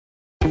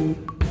Hi,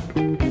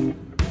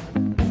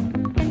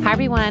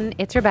 everyone.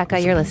 It's Rebecca.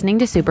 You're listening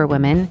to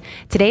Superwomen.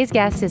 Today's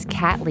guest is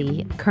Kat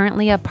Lee,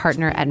 currently a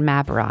partner at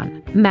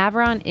Maveron.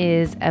 Maveron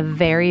is a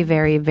very,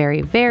 very,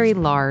 very, very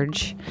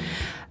large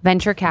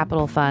venture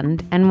capital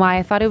fund. And why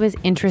I thought it was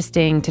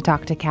interesting to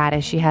talk to Kat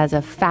is she has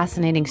a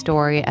fascinating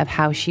story of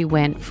how she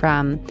went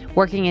from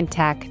working in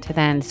tech to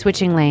then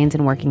switching lanes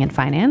and working in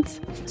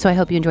finance. So I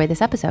hope you enjoy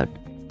this episode.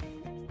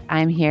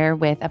 I'm here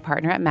with a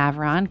partner at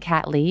Maveron,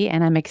 Kat Lee,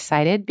 and I'm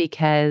excited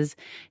because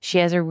she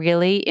has a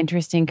really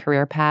interesting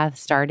career path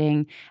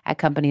starting at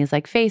companies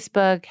like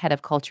Facebook, head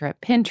of culture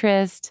at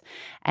Pinterest,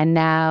 and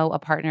now a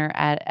partner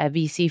at a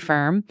VC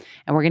firm.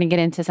 And we're going to get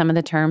into some of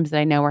the terms that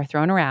I know are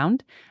thrown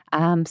around.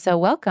 So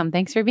welcome.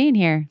 Thanks for being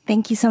here.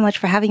 Thank you so much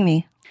for having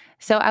me.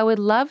 So I would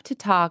love to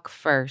talk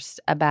first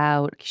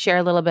share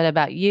a little bit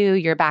about you,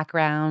 your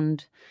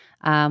background,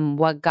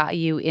 what got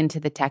you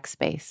into the tech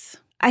space.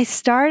 I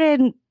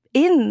started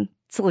in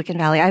Silicon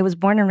Valley. I was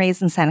born and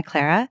raised in Santa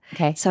Clara.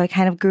 Okay. So I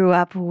kind of grew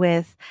up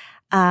with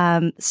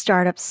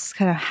startups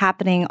kind of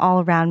happening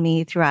all around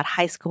me throughout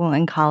high school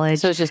and college.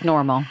 So it's just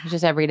normal. It's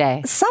just every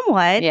day.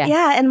 Somewhat.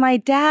 Yeah. And my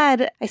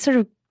dad, I sort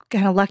of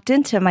kind of lucked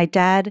into. My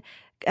dad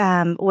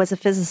was a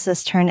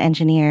physicist turned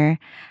engineer,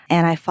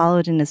 and I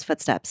followed in his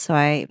footsteps. So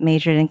I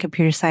majored in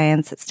computer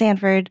science at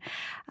Stanford,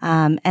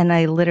 and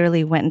I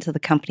literally went into the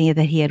company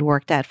that he had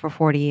worked at for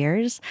 40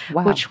 years,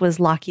 which was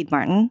Lockheed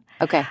Martin.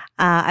 Okay.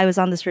 I was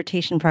on this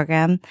rotation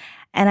program,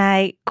 and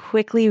I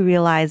quickly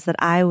realized that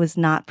I was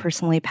not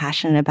personally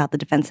passionate about the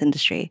defense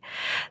industry.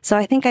 So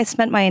I think I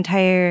spent my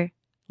entire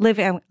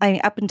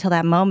up until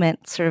that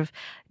moment, sort of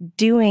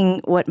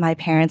doing what my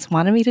parents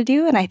wanted me to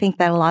do. And I think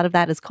that a lot of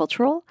that is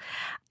cultural.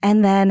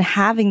 And then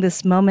having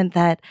this moment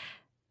that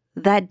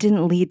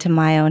didn't lead to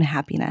my own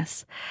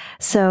happiness.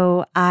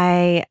 So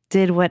I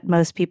did what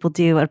most people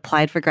do,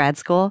 applied for grad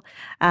school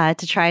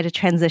to try to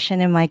transition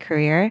in my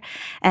career.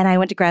 And I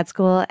went to grad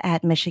school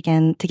at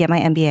Michigan to get my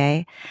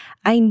MBA.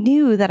 I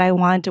knew that I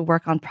wanted to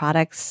work on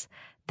products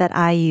that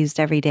I used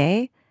every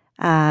day.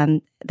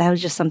 That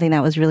was just something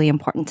that was really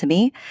important to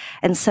me.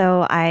 And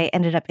so I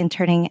ended up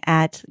interning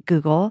at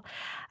Google.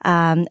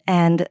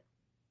 And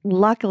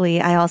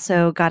luckily, I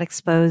also got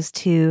exposed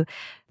to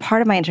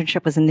part of my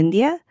internship was in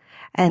India.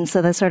 And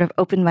so that sort of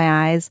opened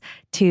my eyes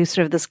to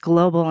sort of this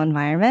global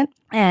environment,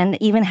 and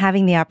even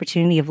having the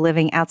opportunity of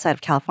living outside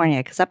of California,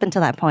 because up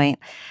until that point,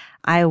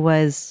 I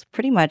was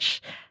pretty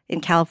much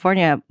in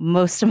California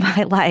most of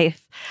my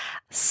life.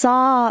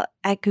 Saw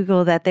at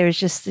Google that there's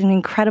just an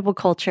incredible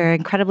culture,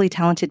 incredibly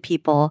talented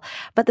people,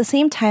 but at the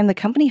same time, the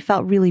company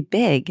felt really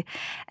big.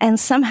 And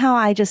somehow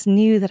I just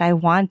knew that I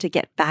wanted to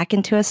get back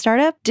into a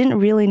startup. Didn't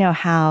really know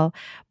how,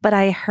 but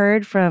I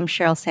heard from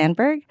Sheryl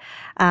Sandberg.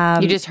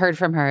 You just heard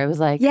from her. It was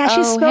like, yeah,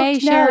 she spoke. Hey,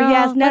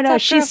 Sheryl,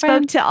 she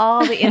spoke to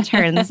all the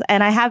interns,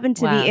 and I happened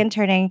to be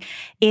interning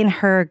in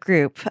her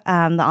group, the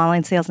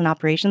online sales and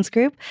operations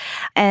group.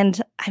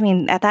 And I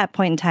mean, at that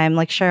point in time,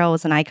 like Sheryl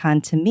was an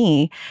icon to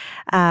me,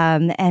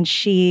 and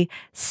she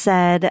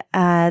said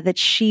that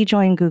she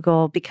joined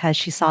Google because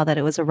she saw that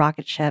it was a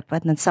rocket ship,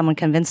 and then someone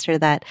convinced her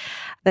that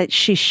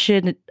she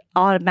should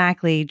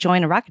automatically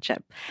join a rocket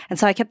ship. And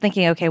so I kept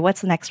thinking, okay,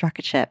 what's the next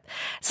rocket ship?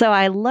 So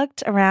I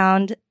looked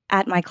around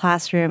at my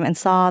classroom and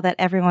saw that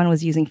everyone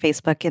was using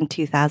Facebook in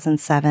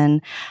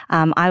 2007.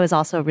 I was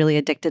also really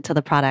addicted to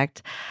the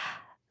product.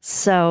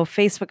 So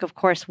Facebook, of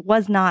course,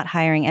 was not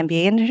hiring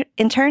MBA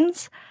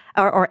interns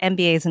or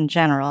MBAs in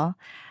general.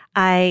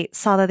 I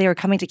saw that they were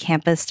coming to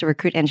campus to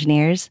recruit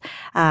engineers.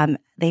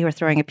 They were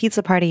throwing a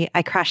pizza party.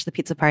 I crashed the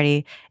pizza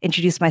party,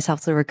 introduced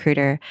myself to the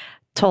recruiter,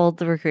 told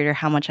the recruiter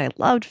how much I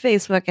loved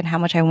Facebook and how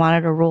much I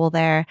wanted a role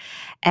there.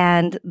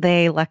 And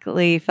they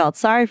luckily felt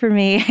sorry for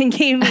me and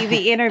gave me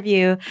the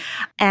interview.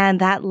 And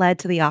that led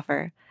to the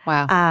offer.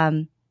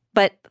 Wow.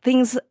 But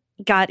things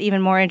got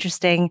even more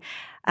interesting.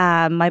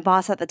 My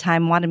boss at the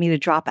time wanted me to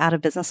drop out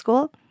of business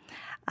school.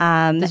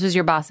 This was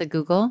your boss at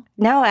Google?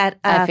 No, at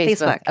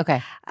Facebook.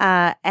 Okay.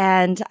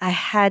 And I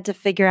had to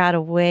figure out a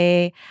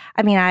way.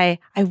 I mean, I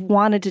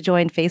wanted to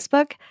join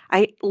Facebook.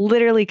 I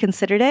literally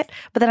considered it.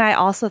 But then I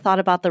also thought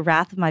about the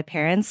wrath of my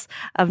parents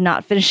of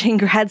not finishing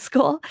grad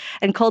school.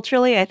 And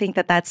culturally, I think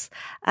that that's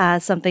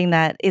something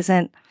that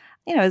isn't,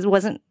 it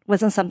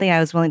wasn't something I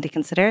was willing to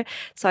consider.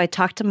 So I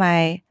talked to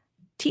my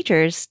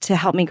teachers to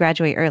help me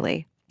graduate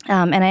early.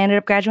 And I ended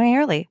up graduating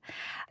early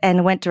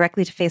and went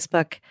directly to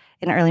Facebook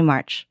in early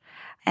March.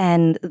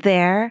 And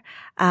there,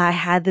 I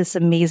had this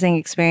amazing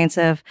experience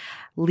of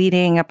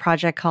leading a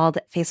project called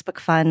Facebook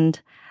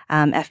Fund,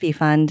 FB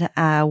Fund,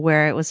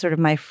 where it was sort of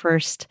my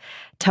first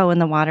toe in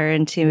the water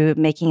into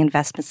making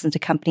investments into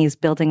companies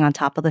building on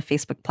top of the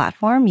Facebook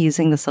platform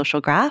using the social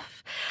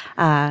graph.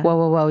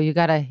 Whoa! You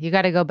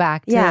gotta go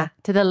back to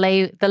the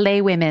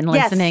lay women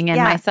listening and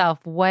myself.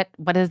 What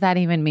does that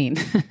even mean?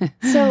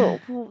 So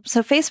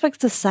Facebook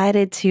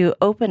decided to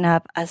open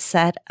up a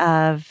set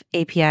of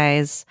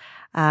APIs.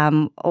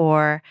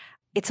 Or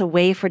it's a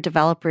way for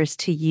developers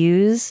to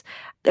use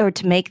or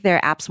to make their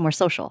apps more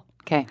social.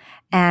 Okay.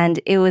 And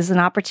it was an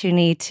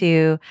opportunity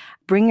to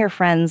bring your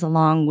friends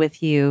along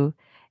with you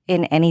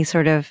in any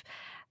sort of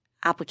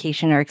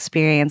application or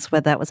experience,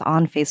 whether that was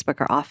on Facebook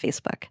or off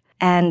Facebook.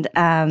 And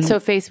so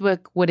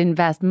Facebook would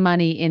invest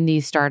money in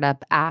these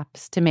startup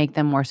apps to make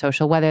them more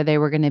social, whether they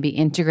were going to be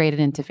integrated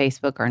into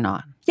Facebook or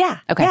not. Yeah.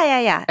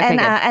 Okay. Yeah. Okay,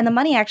 And the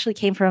money actually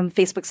came from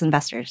Facebook's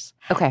investors.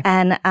 Okay.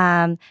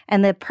 And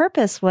the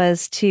purpose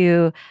was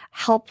to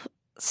help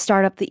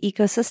start up the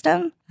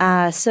ecosystem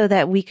so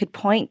that we could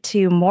point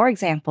to more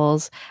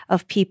examples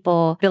of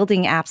people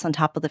building apps on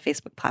top of the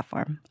Facebook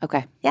platform.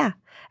 Okay. Yeah.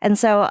 And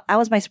so that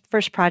was my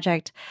first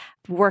project.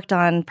 Worked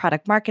on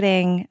product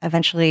marketing,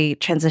 eventually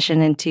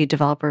transitioned into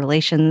developer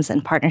relations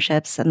and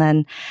partnerships. And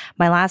then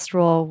my last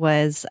role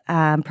was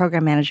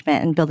program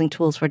management and building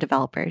tools for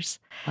developers.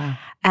 Wow.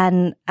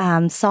 And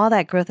saw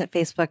that growth at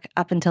Facebook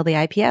up until the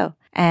IPO.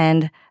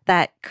 And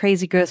that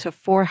crazy growth of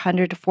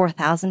 400 to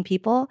 4,000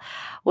 people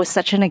was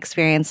such an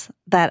experience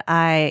that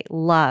I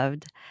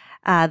loved,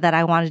 that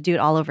I wanted to do it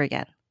all over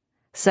again.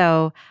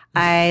 So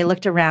I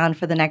looked around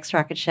for the next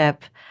rocket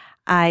ship.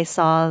 I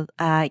saw,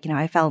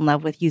 I fell in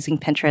love with using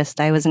Pinterest.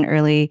 I was an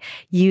early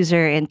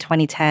user in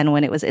 2010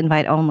 when it was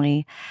invite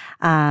only.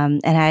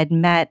 And I had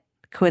met,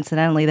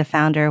 coincidentally, the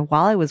founder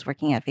while I was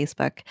working at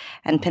Facebook,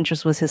 and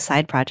Pinterest was his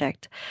side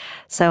project.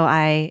 So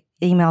I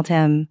emailed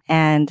him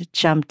and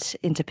jumped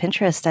into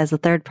Pinterest as the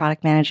third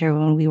product manager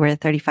when we were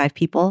 35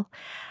 people.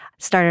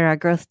 Started our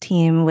growth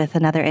team with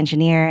another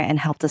engineer and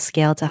helped us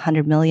scale to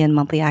 100 million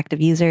monthly active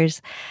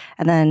users.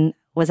 And then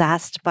was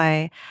asked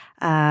by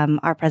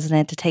our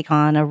president to take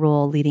on a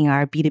role leading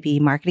our B2B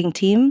marketing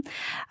team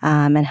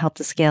and helped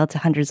us scale to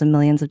hundreds of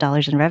millions of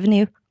dollars in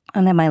revenue.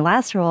 And then my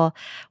last role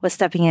was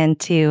stepping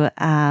into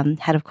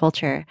head of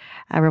culture,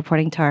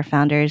 reporting to our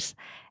founders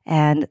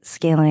and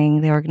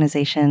scaling the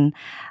organization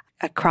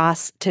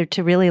across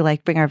to really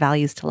like bring our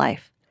values to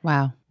life.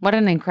 Wow. What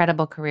an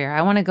incredible career.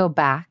 I want to go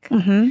back.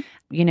 Mm-hmm.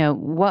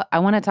 I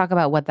want to talk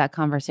about what that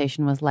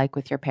conversation was like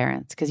with your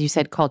parents, because you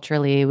said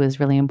culturally it was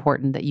really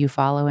important that you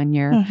follow in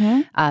your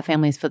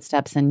family's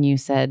footsteps, and you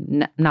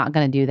said, not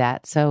going to do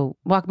that. So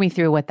walk me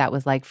through what that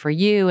was like for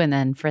you and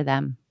then for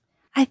them.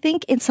 I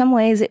think in some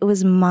ways it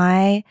was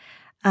my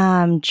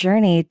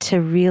journey to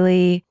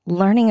really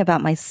learning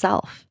about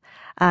myself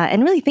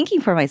and really thinking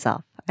for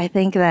myself. I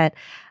think that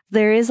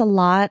there is a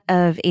lot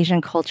of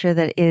Asian culture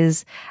that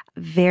is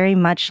very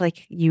much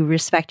like you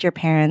respect your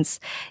parents.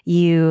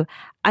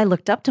 I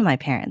looked up to my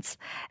parents.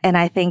 And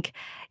I think,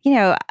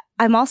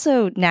 I'm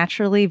also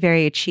naturally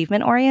very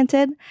achievement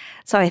oriented.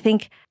 So I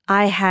think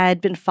I had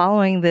been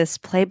following this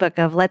playbook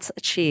of let's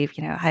achieve.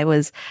 I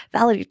was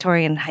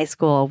valedictorian in high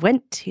school,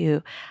 went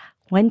to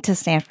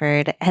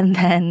Stanford, and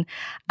then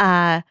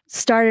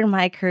started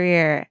my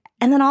career.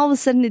 And then all of a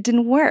sudden it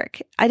didn't work.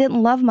 I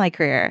didn't love my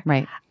career.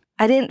 Right.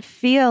 I didn't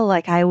feel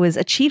like I was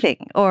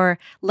achieving or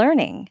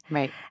learning.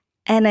 Right.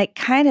 And it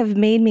kind of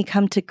made me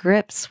come to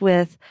grips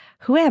with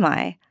who am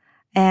I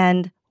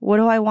and what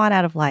do I want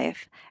out of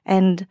life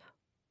and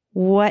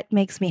what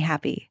makes me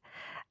happy.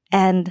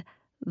 And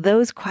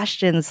those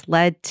questions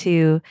led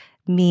to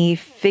me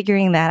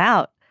figuring that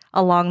out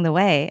along the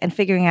way and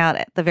figuring out,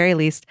 at the very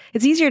least,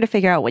 it's easier to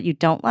figure out what you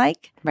don't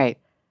like. Right.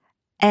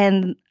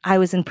 And I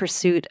was in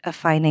pursuit of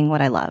finding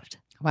what I loved.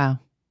 Wow.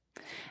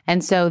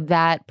 And so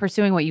that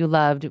pursuing what you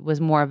loved was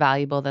more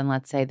valuable than,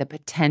 let's say, the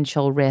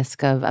potential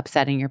risk of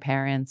upsetting your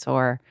parents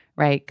or,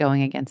 right,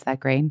 going against that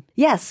grain?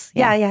 Yes.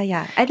 Yeah.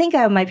 I think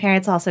my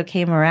parents also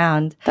came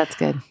around. That's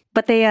good.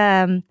 But they,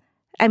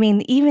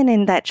 even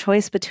in that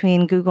choice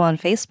between Google and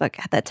Facebook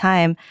at that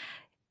time,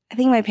 I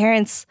think my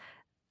parents,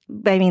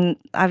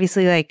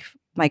 obviously, like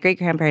my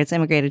great-grandparents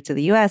immigrated to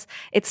the US,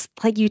 it's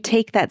like you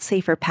take that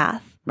safer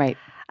path. Right.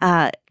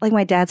 Like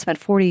my dad spent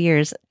 40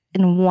 years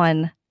in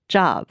one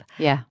job.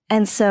 Yeah.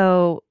 And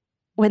so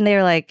when they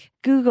were like,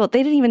 Google,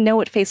 they didn't even know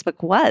what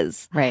Facebook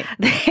was. Right.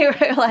 They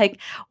were like,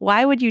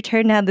 why would you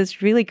turn down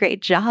this really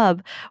great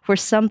job for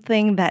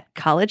something that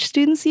college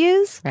students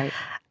use? Right.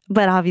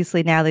 But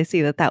obviously now they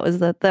see that was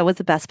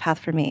the best path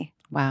for me.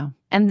 Wow.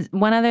 And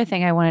one other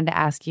thing I wanted to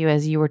ask you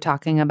as you were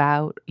talking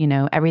about,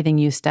 everything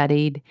you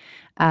studied,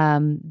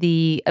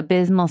 the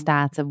abysmal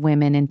stats of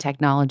women in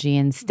technology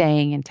and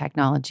staying in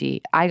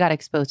technology. I got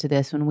exposed to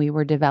this when we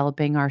were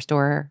developing our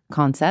store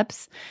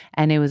concepts,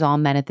 and it was all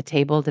men at the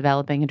table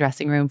developing a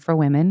dressing room for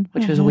women,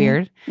 which was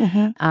weird.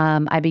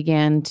 Mm-hmm. I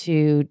began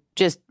to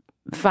just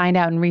find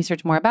out and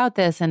research more about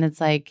this, and it's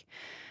like,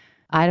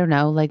 I don't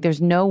know, like there's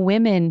no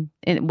women,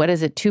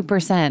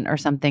 2% or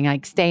something,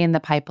 like stay in the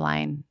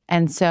pipeline.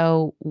 And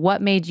so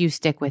what made you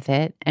stick with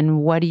it?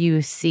 And what do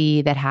you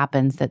see that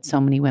happens that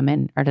so many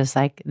women are just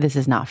like, this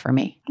is not for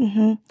me?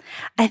 Mm-hmm.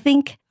 I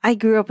think I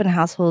grew up in a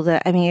household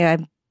that,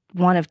 I'm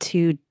one of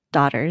two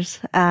daughters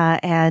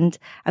and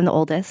I'm the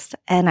oldest.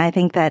 And I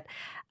think that,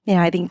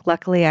 I think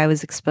luckily I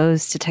was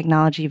exposed to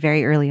technology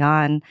very early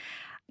on,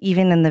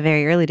 even in the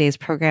very early days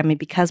programming,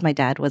 because my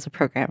dad was a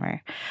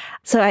programmer.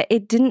 So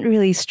it didn't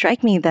really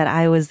strike me that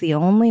I was the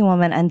only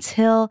woman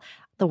until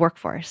the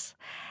workforce.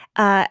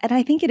 And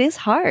I think it is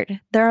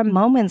hard. There are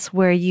moments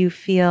where you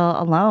feel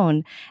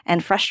alone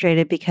and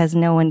frustrated because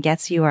no one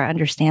gets you or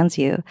understands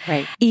you.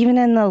 Right. Even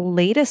in the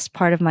latest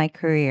part of my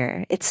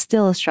career, it's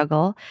still a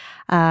struggle.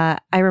 I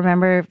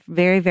remember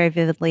very, very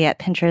vividly at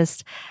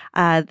Pinterest,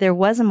 there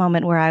was a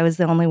moment where I was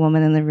the only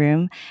woman in the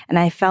room and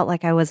I felt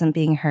like I wasn't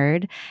being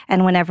heard.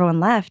 And when everyone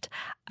left,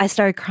 I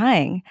started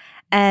crying.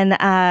 And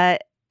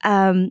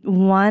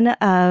one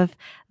of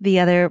the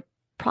other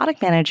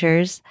product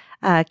managers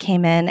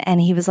came in and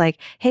he was like,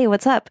 "Hey,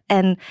 what's up?"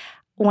 And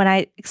when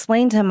I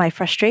explained to him my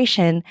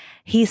frustration,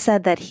 he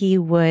said that he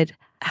would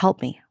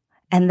help me.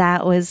 And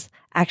that was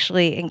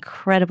actually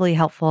incredibly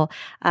helpful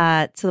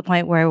to the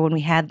point where when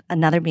we had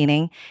another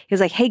meeting, he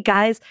was like, "Hey,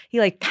 guys," he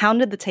like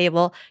pounded the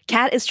table.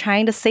 Kat is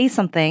trying to say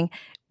something.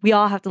 We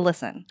all have to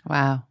listen.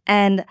 Wow.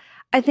 And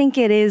I think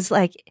it is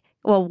like,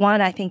 well, one,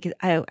 I think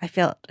I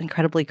felt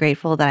incredibly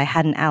grateful that I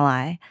had an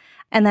ally.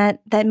 And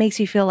that makes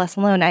you feel less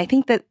alone. I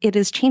think that it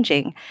is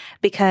changing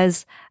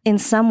because in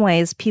some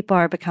ways, people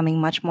are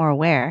becoming much more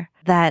aware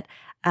that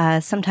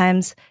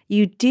sometimes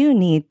you do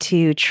need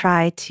to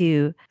try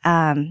to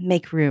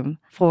make room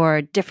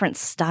for different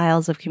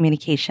styles of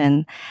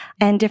communication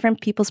and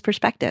different people's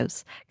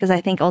perspectives. Because I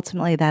think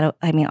ultimately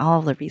all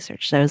of the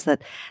research shows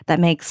that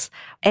makes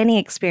any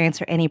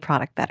experience or any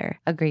product better.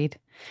 Agreed.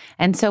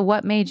 And so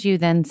what made you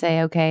then say,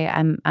 okay,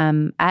 I'm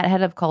at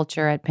head of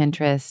culture at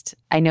Pinterest.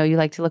 I know you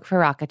like to look for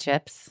rocket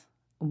ships.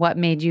 What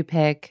made you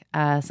pick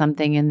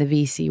something in the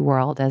VC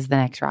world as the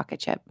next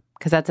rocket ship?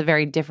 Because that's a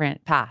very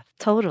different path.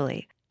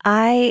 Totally.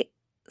 I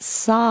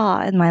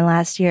saw in my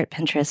last year at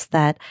Pinterest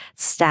that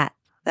stat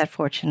that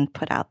Fortune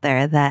put out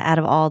there that out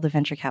of all the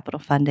venture capital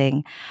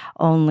funding,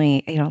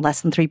 only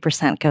less than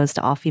 3% goes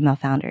to all female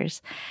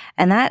founders.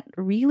 And that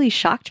really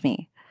shocked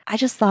me. I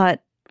just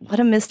thought,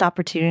 what a missed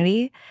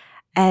opportunity.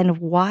 And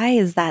why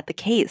is that the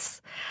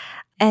case?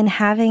 And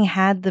having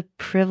had the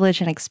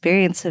privilege and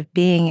experience of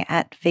being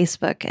at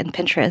Facebook and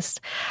Pinterest,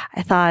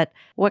 I thought,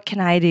 what can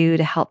I do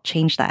to help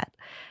change that?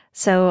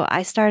 So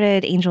I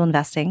started angel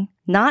investing,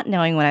 not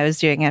knowing what I was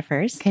doing at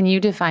first. Can you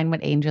define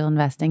what angel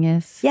investing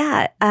is?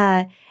 Yeah.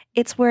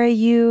 It's where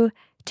you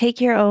take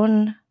your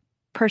own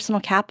personal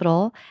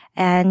capital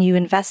and you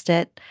invest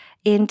it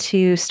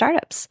into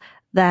startups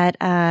that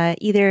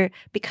either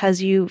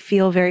because you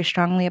feel very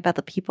strongly about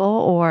the people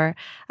or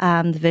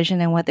the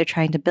vision and what they're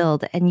trying to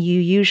build. And you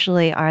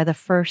usually are the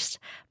first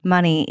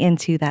money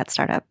into that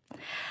startup.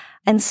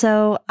 And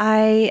so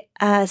I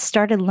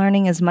started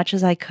learning as much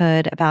as I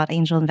could about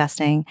angel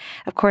investing.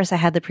 Of course, I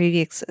had the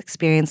previous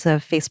experience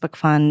of Facebook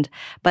Fund,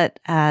 but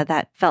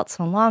that felt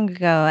so long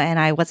ago and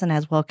I wasn't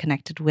as well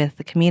connected with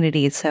the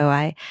community. So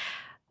I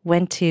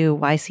went to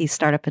YC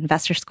Startup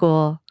Investor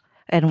School.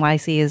 And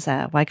YC is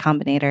Y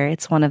Combinator.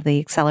 It's one of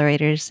the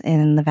accelerators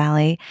in the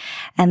Valley.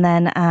 And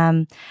then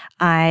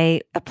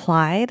I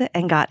applied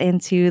and got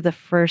into the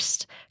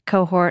first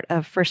cohort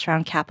of First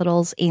Round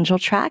Capital's Angel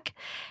Track.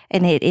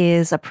 And it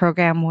is a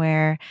program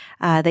where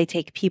they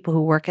take people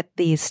who work at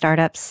these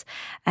startups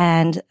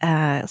and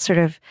sort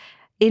of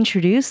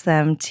introduce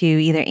them to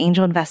either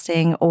angel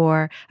investing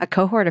or a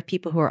cohort of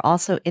people who are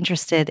also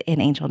interested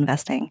in angel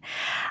investing.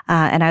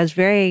 And I was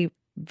very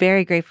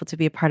grateful to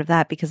be a part of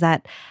that because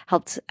that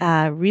helped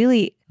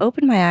really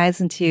open my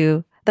eyes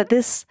into that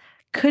this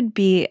could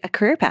be a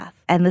career path.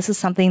 And this is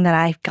something that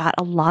I got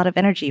a lot of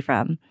energy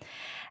from.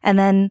 And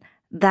then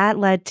that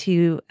led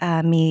to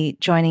me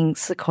joining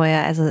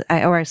Sequoia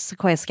or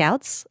Sequoia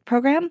Scouts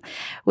program,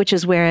 which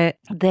is where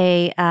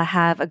they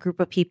have a group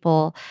of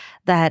people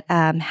that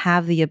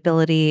have the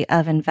ability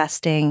of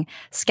investing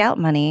scout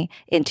money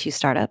into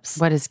startups.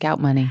 What is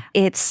scout money?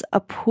 It's a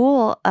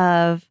pool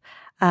of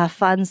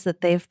funds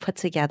that they've put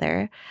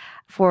together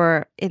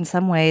for, in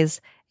some ways,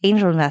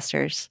 angel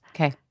investors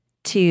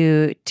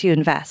to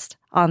invest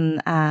on.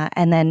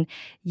 And then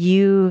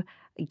you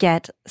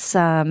get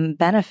some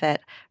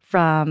benefit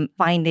from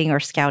finding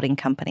or scouting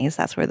companies.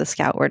 That's where the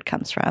scout word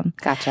comes from.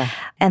 Gotcha.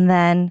 And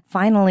then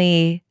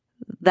finally,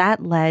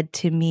 that led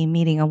to me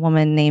meeting a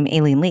woman named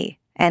Aileen Lee.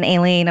 And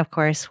Aileen, of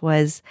course,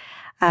 was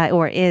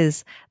or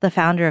is the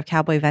founder of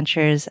Cowboy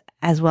Ventures,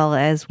 as well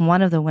as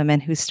one of the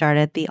women who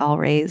started the All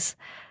Raise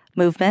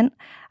movement,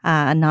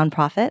 a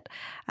nonprofit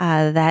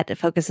that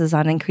focuses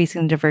on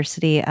increasing the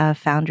diversity of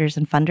founders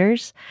and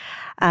funders.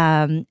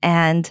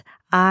 And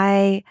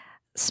I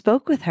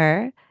spoke with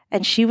her,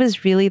 and she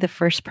was really the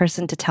first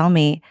person to tell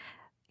me,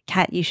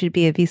 Kat, you should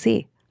be a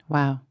VC.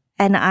 Wow.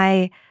 And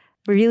I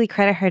really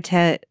credit her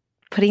to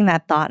putting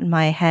that thought in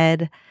my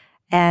head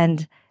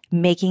and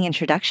making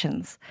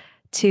introductions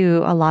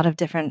to a lot of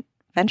different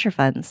venture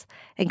funds,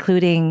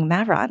 including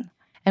Mavron.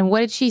 And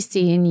what did she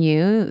see in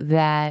you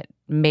that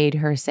made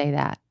her say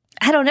that?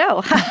 I don't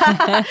know.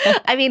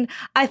 I mean,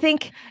 I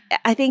think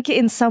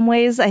in some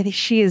ways, I think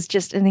she is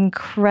just an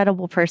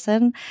incredible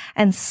person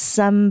and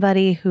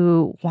somebody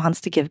who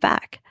wants to give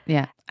back.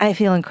 Yeah. I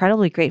feel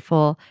incredibly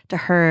grateful to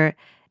her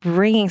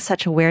bringing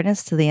such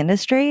awareness to the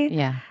industry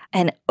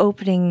and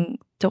opening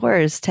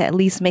doors to at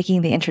least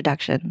making the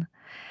introduction.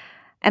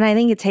 And I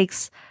think it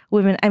takes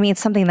women, I mean,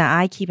 it's something that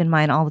I keep in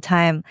mind all the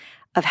time.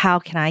 of how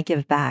can I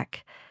give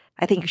back,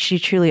 I think she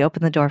truly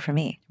opened the door for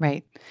me.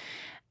 Right.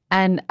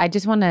 And I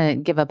just want to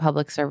give a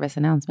public service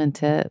announcement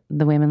to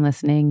the women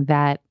listening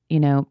that,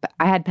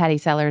 I had Patty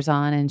Sellers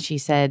on and she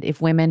said if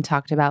women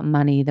talked about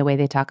money the way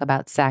they talk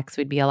about sex,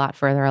 we'd be a lot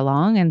further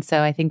along. And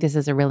so I think this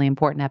is a really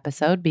important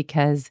episode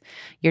because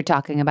you're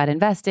talking about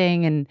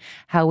investing and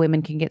how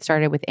women can get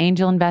started with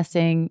angel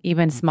investing,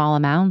 even small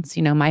amounts.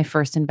 My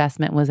first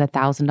investment was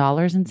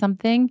 $1,000 in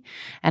something.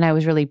 And I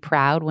was really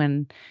proud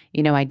when,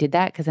 I did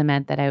that because it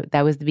meant that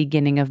that was the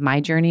beginning of my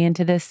journey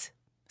into this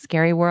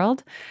scary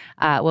world,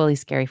 well, at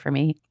least scary for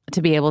me,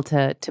 to be able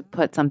to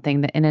put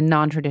something that in a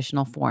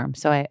non-traditional form.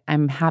 So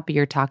I'm happy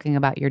you're talking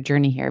about your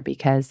journey here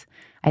because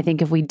I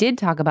think if we did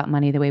talk about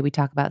money the way we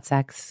talk about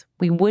sex,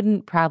 we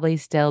wouldn't probably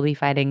still be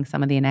fighting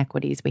some of the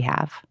inequities we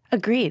have.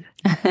 Agreed.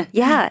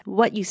 Yeah,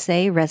 what you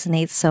say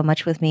resonates so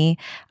much with me.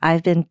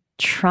 I've been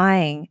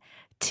trying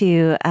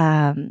to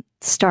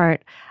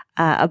start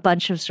a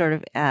bunch of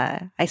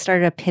I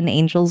started a Pin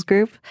Angels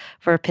group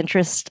for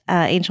Pinterest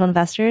angel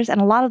investors,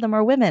 and a lot of them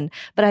are women.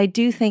 But I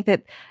do think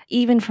that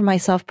even for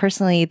myself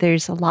personally,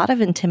 there's a lot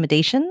of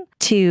intimidation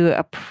to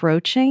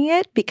approaching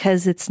it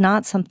because it's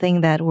not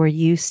something that we're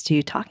used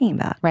to talking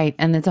about. Right.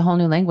 And it's a whole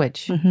new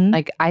language. Mm-hmm.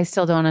 Like I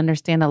still don't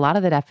understand a lot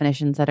of the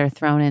definitions that are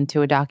thrown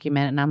into a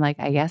document. And I'm like,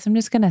 I guess I'm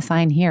just going to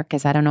sign here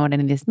because I don't know what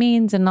any of this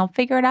means and I'll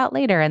figure it out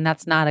later. And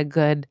that's not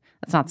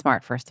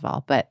smart, first of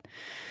all. But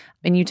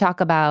when you talk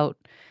about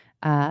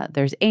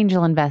there's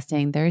angel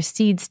investing, there's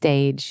seed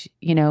stage,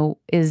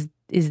 is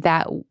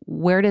that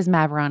where does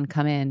Maveron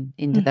come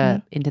into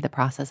the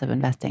process of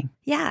investing?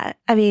 Yeah.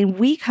 I mean,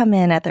 we come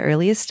in at the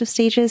earliest of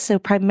stages. So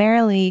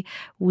primarily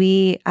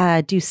we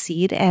do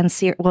seed and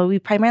we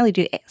primarily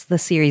do the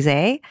Series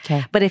A.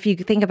 Okay. But if you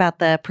think about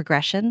the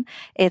progression,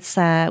 it's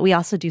we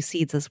also do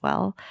seeds as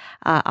well,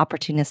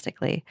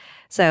 opportunistically.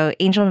 So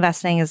angel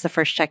investing is the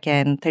first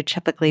check-in. They're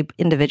typically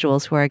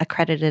individuals who are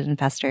accredited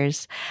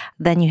investors.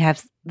 Then you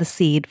have the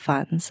seed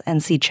funds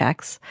and seed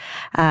checks.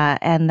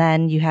 And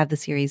then you have the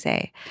Series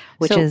A,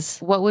 which is...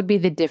 What would be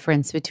the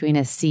difference between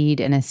a seed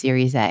and a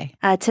Series A?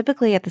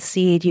 Typically at the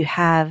seed, you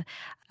have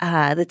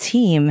the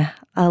team,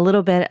 a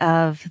little bit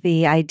of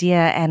the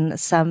idea and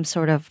some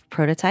sort of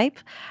prototype.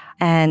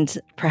 And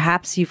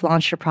perhaps you've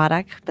launched your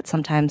product, but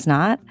sometimes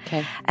not.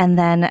 Okay. And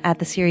then at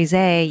the Series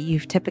A,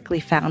 you've typically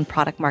found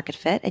product market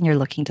fit and you're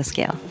looking to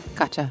scale.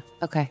 Gotcha.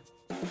 Okay.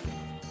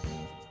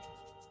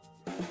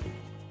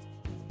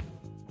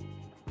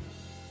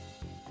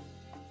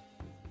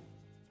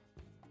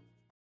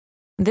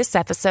 This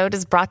episode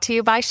is brought to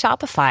you by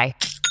Shopify.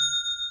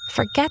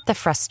 Forget the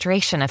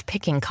frustration of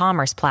picking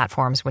commerce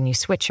platforms when you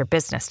switch your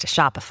business to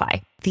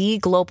Shopify, the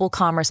global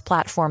commerce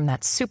platform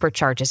that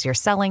supercharges your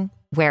selling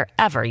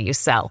wherever you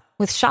sell.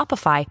 With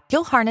Shopify,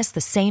 you'll harness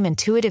the same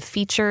intuitive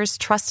features,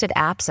 trusted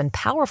apps, and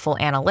powerful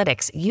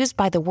analytics used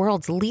by the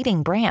world's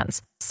leading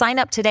brands. Sign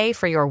up today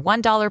for your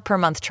 $1 per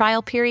month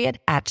trial period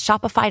at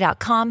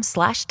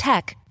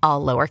shopify.com/tech,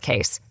 all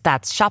lowercase.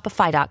 That's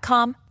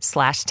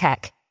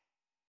shopify.com/tech.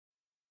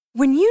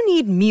 When you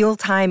need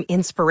mealtime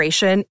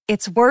inspiration,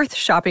 it's worth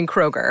shopping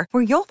Kroger,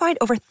 where you'll find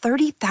over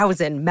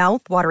 30,000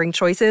 mouth-watering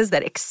choices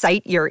that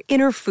excite your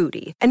inner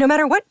foodie. And no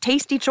matter what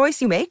tasty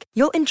choice you make,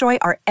 you'll enjoy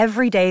our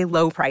everyday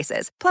low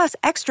prices, plus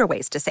extra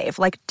ways to save,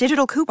 like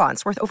digital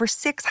coupons worth over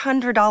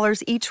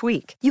 $600 each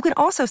week. You can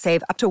also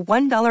save up to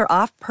 $1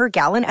 off per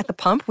gallon at the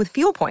pump with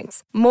fuel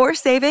points. More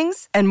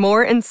savings and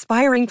more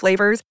inspiring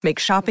flavors make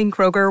shopping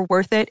Kroger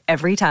worth it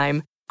every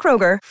time.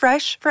 Kroger,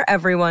 fresh for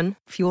everyone.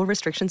 Fuel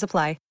restrictions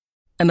apply.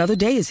 Another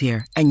day is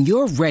here, and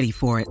you're ready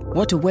for it.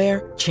 What to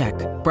wear? Check.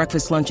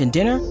 Breakfast, lunch, and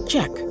dinner?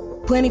 Check.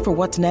 Planning for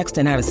what's next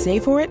and how to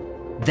save for it?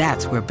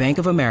 That's where Bank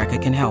of America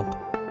can help.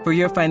 For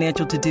your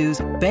financial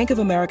to-dos, Bank of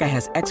America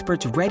has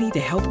experts ready to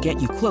help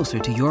get you closer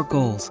to your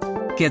goals.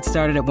 Get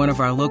started at one of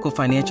our local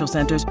financial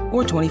centers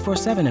or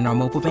 24/7 in our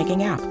mobile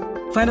banking app.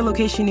 Find a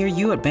location near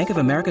you at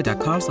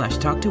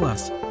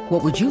bankofamerica.com/talktous.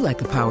 What would you like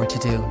the power to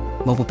do?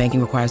 Mobile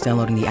banking requires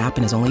downloading the app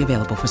and is only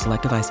available for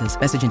select devices.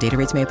 Message and data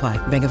rates may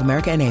apply. Bank of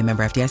America N.A.,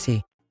 member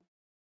FDIC.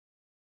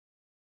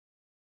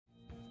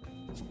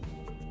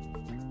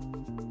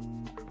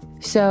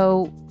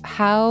 So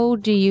how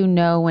do you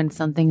know when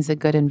something's a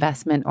good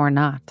investment or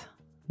not?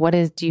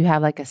 Do you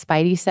have like a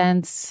spidey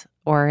sense,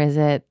 or is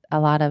it a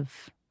lot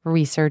of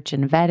research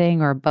and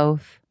vetting, or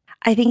both?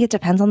 I think it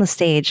depends on the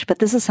stage, but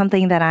this is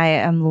something that I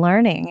am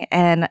learning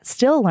and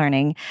still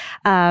learning.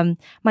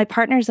 My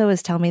partners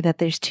always tell me that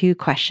there's two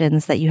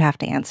questions that you have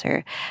to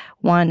answer.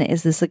 One,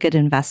 is this a good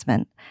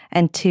investment?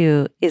 And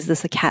two, is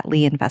this a Cat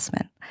Lee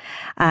investment?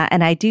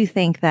 And I do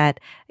think that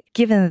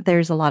given that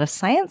there's a lot of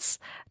science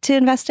to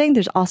investing,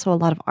 there's also a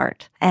lot of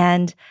art.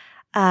 And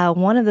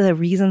one of the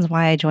reasons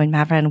why I joined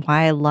Maveron and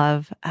why I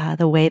love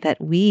the way that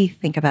we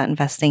think about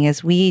investing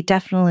is we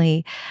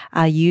definitely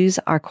use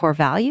our core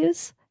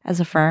values as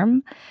a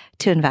firm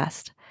to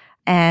invest.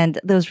 And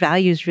those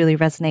values really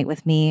resonate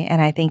with me.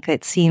 And I think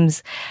it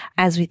seems,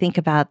 as we think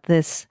about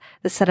this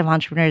set of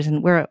entrepreneurs,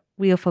 and we're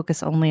we'll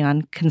focus only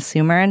on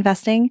consumer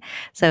investing.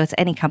 So it's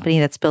any company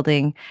that's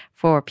building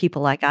for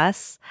people like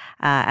us,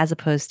 as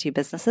opposed to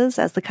businesses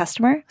as the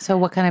customer. So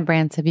what kind of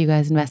brands have you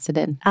guys invested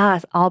in?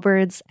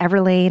 Allbirds,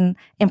 Everlane,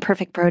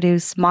 Imperfect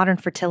Produce, Modern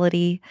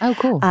Fertility. Oh,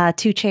 cool.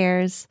 Two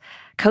Chairs,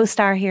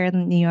 CoStar here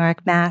in New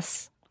York,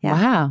 Mass. Yeah.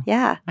 Wow.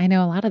 Yeah. I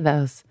know a lot of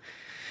those.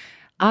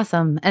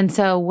 Awesome. And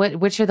so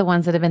which are the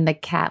ones that have been the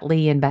Cat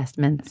Lee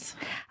investments?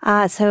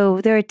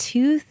 So there are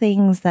two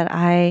things that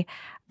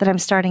I'm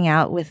starting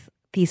out with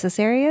thesis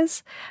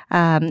areas.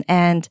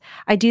 And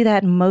I do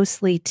that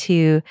mostly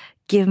to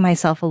give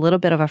myself a little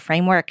bit of a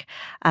framework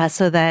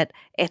so that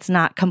it's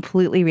not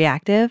completely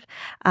reactive.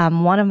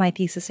 One of my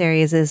thesis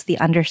areas is the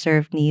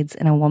underserved needs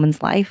in a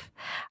woman's life.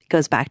 It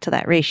goes back to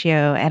that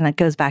ratio, and it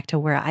goes back to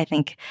where I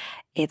think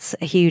it's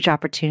a huge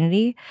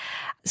opportunity.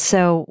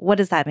 So what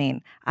does that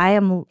mean? I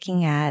am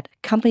looking at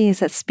companies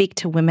that speak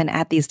to women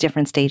at these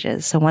different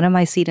stages. So one of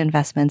my seed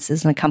investments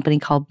is in a company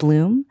called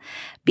Bloom,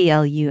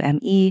 Blume.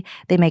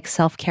 They make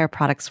self-care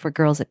products for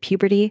girls at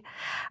puberty.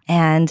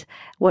 And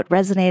what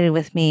resonated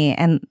with me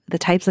and the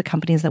types of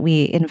companies that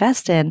we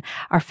invest in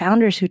are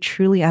founders who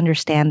truly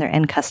understand their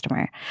end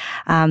customer.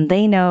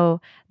 They know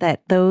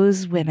that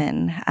those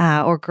women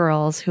or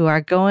girls who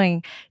are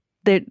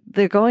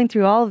they're going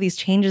through all of these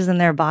changes in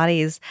their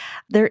bodies.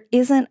 There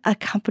isn't a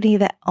company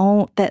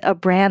a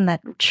brand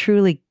that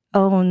truly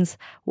owns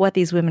what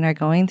these women are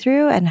going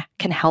through and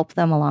can help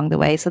them along the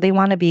way. So they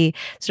want to be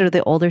sort of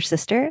the older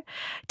sister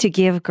to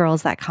give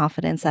girls that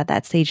confidence at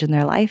that stage in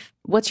their life.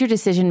 What's your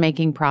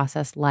decision-making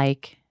process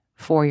like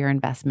for your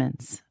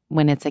investments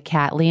when it's a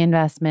Cat Lee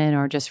investment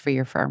or just for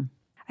your firm?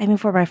 I mean,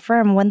 for my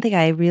firm, one thing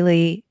I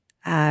really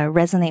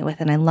resonate with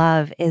and I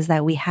love is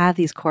that we have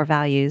these core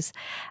values,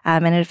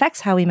 and it affects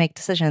how we make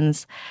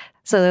decisions.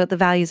 So the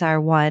values are: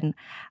 one,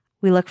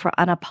 we look for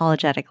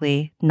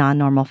unapologetically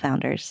non-normal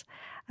founders.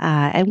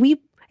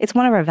 It's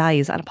one of our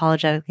values,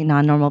 unapologetically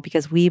non-normal,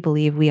 because we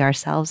believe we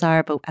ourselves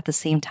are, but at the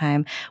same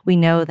time, we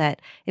know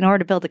that in order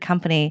to build a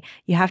company,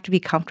 you have to be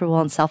comfortable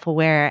and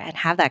self-aware and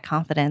have that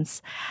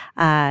confidence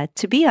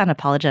to be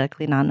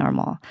unapologetically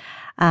non-normal.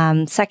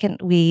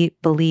 Second, we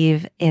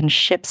believe in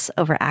ships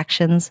over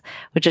actions,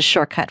 which is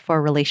shortcut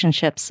for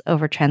relationships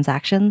over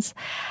transactions.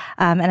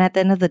 And at the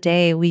end of the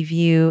day, we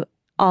view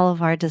all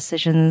of our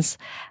decisions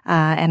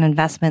and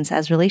investments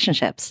as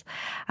relationships.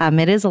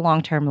 It is a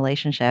long-term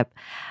relationship.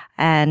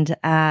 And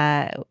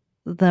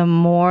the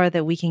more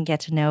that we can get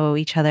to know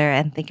each other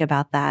and think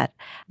about that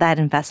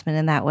investment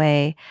in that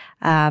way,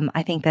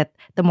 I think that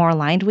the more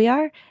aligned we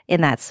are in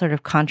that sort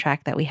of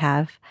contract that we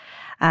have.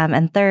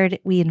 And third,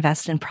 we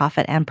invest in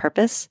profit and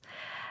purpose.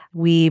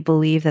 We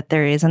believe that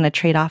there isn't a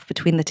trade-off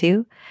between the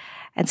two.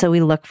 And so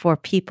we look for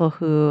people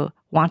who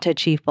want to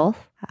achieve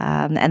both.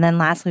 And then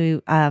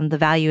lastly, the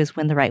value is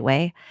win the right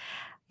way.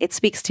 It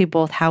speaks to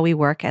both how we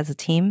work as a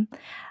team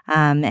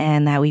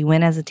and that we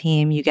win as a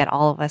team. You get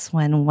all of us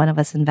when one of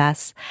us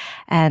invests.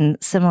 And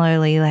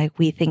similarly, like,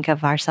 we think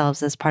of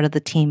ourselves as part of the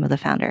team of the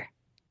founder.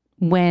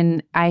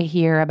 When I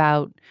hear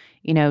about,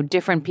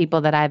 different people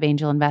that I've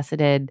angel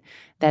invested in,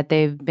 that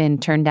they've been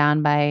turned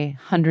down by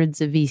hundreds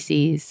of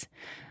VCs,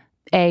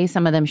 A,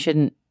 some of them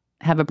shouldn't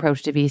have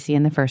approached a VC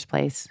in the first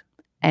place.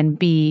 And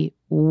B,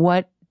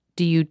 what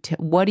do you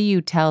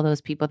tell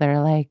those people that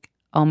are like,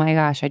 oh my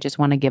gosh, I just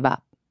want to give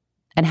up?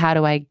 And how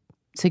do I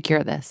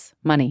secure this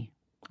money?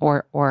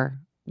 Or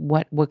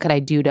what could I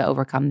do to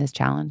overcome this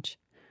challenge?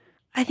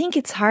 I think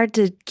it's hard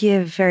to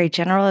give very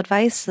general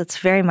advice. That's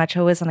very much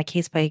always on a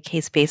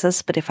case-by-case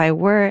basis. But if I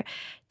were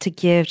to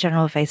give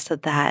general advice to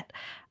that,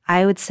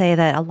 I would say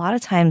that a lot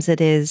of times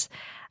it is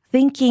a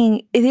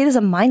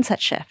mindset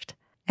shift.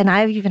 And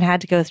I've even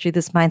had to go through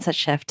this mindset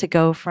shift to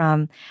go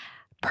from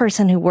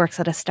person who works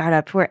at a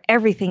startup where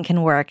everything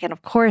can work. And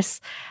of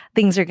course,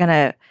 we're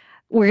going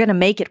to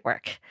make it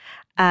work,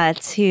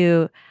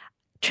 to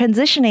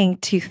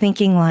transitioning to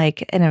thinking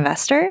like an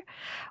investor,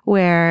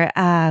 where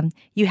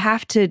you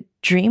have to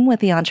dream with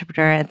the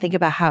entrepreneur and think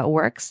about how it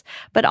works.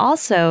 But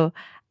also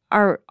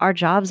our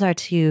jobs are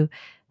to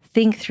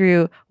think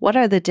through what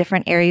are the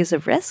different areas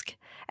of risk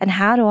and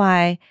how do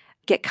I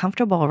get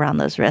comfortable around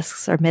those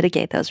risks or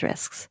mitigate those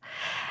risks.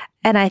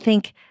 And I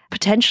think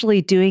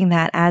potentially doing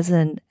that as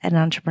an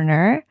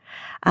entrepreneur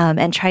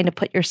and trying to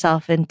put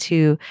yourself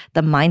into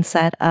the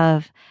mindset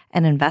of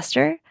an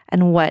investor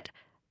and what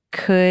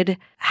could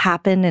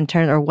happen in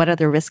terms, or what are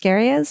the risk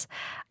areas,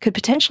 could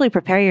potentially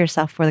prepare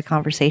yourself for the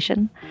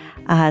conversation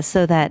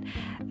so that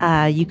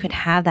you could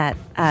have that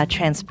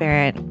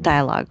transparent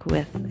dialogue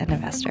with an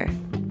investor.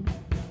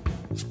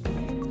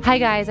 Hi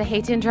guys, I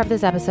hate to interrupt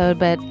this episode,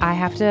 but I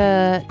have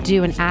to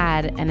do an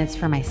ad, and it's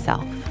for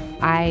myself.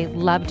 I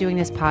love doing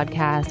this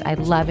podcast. I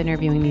love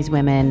interviewing these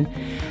women.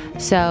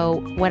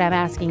 So what I'm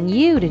asking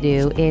you to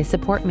do is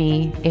support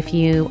me. If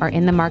you are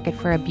in the market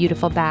for a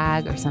beautiful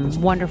bag or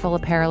some wonderful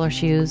apparel or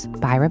shoes,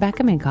 buy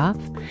Rebecca Minkoff.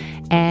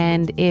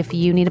 And if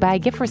you need to buy a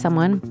gift for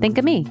someone, think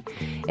of me.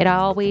 It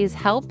always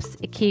helps.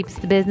 It keeps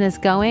the business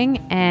going.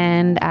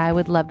 And I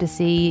would love to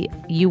see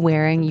you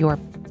wearing your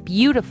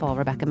beautiful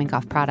Rebecca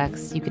Minkoff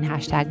products, you can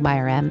hashtag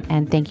BuyRM,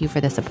 and thank you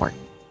for the support.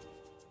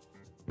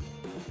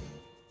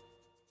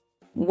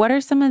 What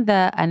are some of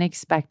the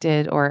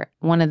unexpected or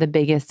one of the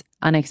biggest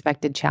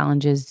unexpected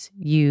challenges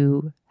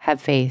you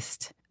have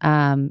faced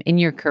in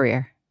your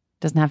career?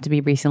 Doesn't have to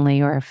be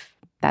recently or if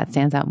that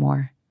stands out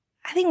more.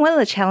 I think one of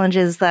the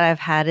challenges that I've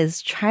had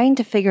is trying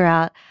to figure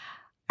out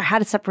how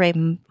to separate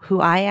who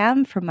I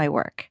am from my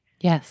work.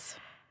 Yes.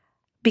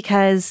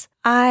 Because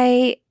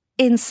I,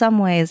 in some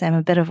ways, am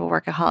a bit of a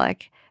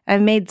workaholic.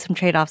 I've made some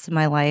trade-offs in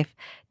my life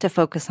to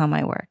focus on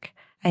my work.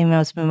 I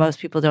know most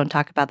people don't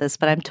talk about this,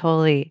 but I'm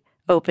totally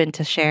open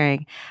to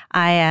sharing.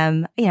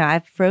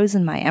 I've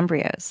frozen my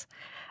embryos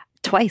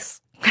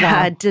twice.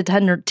 Wow. Did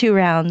 2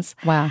 rounds.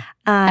 Wow.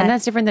 And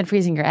that's different than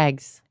freezing your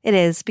eggs. It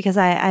is because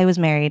I was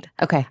married.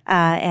 Okay.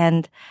 I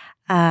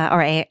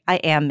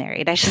am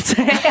married, I should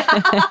say.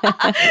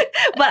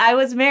 But I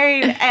was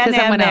married and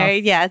am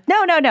married. Yeah.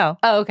 No.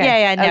 Oh, okay.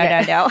 Yeah.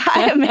 No.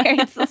 I am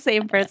married to the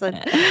same person.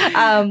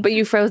 But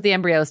you froze the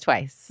embryos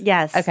twice.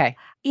 Yes. Okay.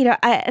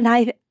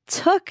 I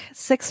took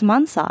 6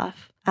 months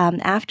off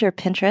after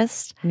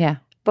Pinterest. Yeah.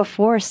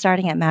 Before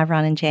starting at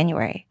Mavron in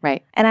January.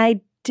 Right. And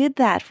I did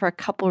that for a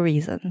couple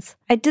reasons.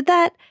 I did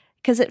that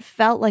because it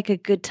felt like a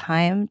good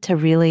time to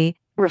really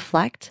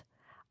reflect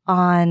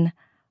on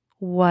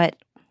what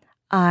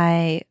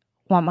I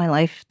want my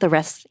life, the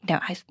rest,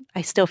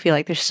 I still feel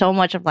like there's so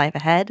much of life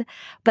ahead,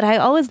 but I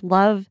always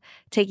love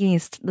taking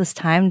this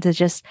time to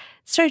just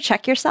sort of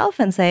check yourself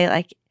and say,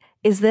 like,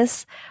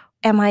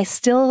 am I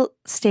still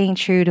staying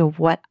true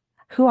to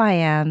who I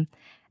am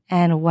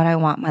and what I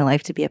want my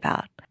life to be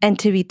about? And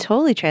to be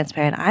totally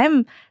transparent,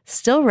 I'm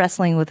still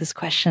wrestling with this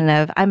question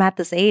of, I'm at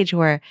this age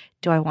where,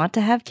 do I want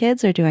to have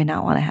kids or do I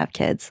not want to have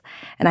kids?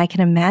 And I can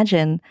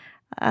imagine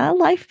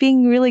life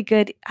being really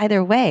good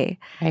either way.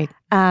 Right.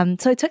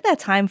 So I took that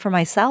time for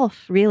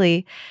myself,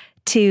 really,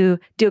 to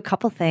do a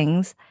couple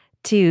things,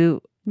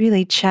 to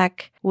really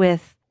check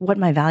with what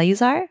my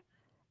values are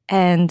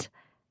and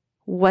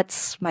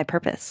what's my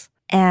purpose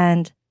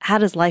and how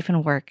does life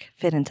and work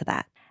fit into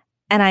that.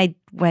 And I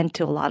went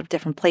to a lot of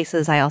different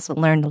places. I also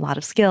learned a lot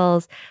of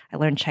skills. I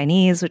learned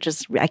Chinese,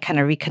 I kind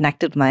of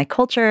reconnected with my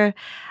culture.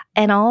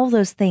 And all of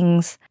those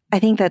things, I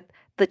think that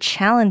the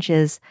challenge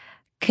is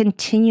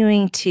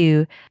continuing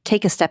to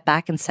take a step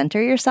back and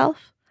center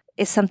yourself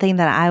is something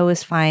that I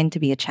always find to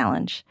be a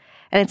challenge.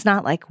 And it's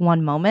not like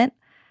one moment,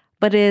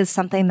 but it is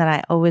something that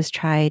I always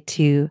try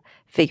to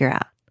figure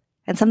out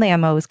and something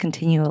I'm always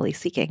continually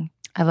seeking.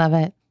 I love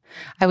it.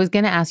 I was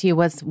going to ask you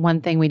what's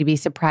one thing we'd be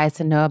surprised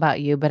to know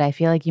about you, but I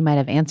feel like you might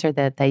have answered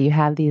that you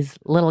have these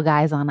little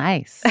guys on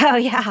ice. Oh,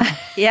 yeah.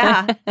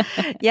 Yeah.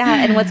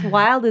 Yeah. And what's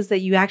wild is that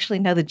you actually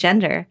know the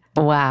gender.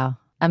 Wow.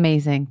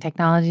 Amazing.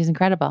 Technology is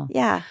incredible.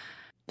 Yeah.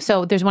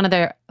 So there's one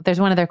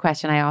other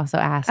question I also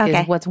ask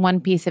is what's one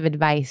piece of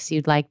advice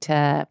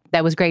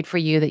that was great for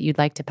you that you'd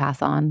like to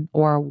pass on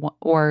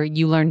or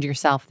you learned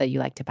yourself that you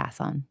like to pass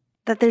on?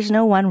 That there's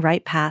no one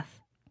right path.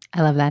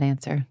 I love that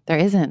answer. There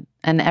isn't.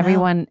 And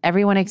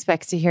everyone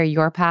expects to hear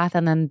your path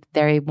and then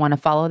they want to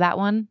follow that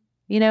one,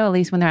 at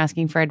least when they're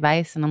asking for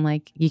advice. And I'm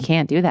like, you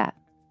can't do that.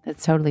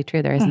 That's totally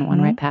true. There isn't one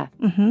right path.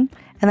 Mm-hmm. And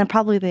then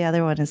probably the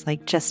other one is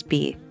like, just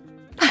be.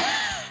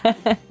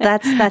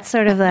 That's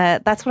sort of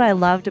that's what I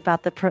loved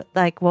about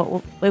it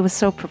was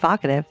so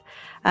provocative.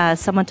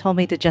 Someone told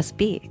me to just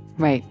be.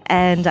 Right.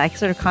 And I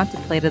sort of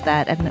contemplated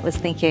that and it was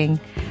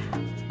thinking,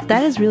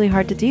 that is really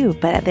hard to do.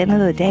 But at the end of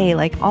the day,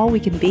 all we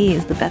can be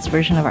is the best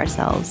version of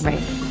ourselves. Right.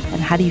 And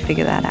how do you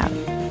figure that out?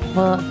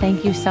 Well,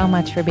 thank you so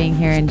much for being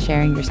here and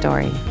sharing your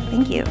story.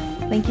 Thank you.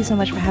 Thank you so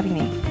much for having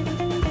me.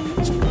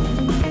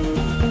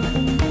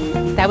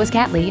 That was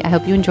Kat Lee. I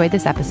hope you enjoyed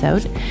this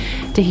episode.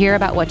 To hear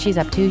about what she's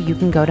up to, you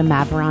can go to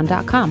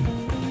Mavron.com.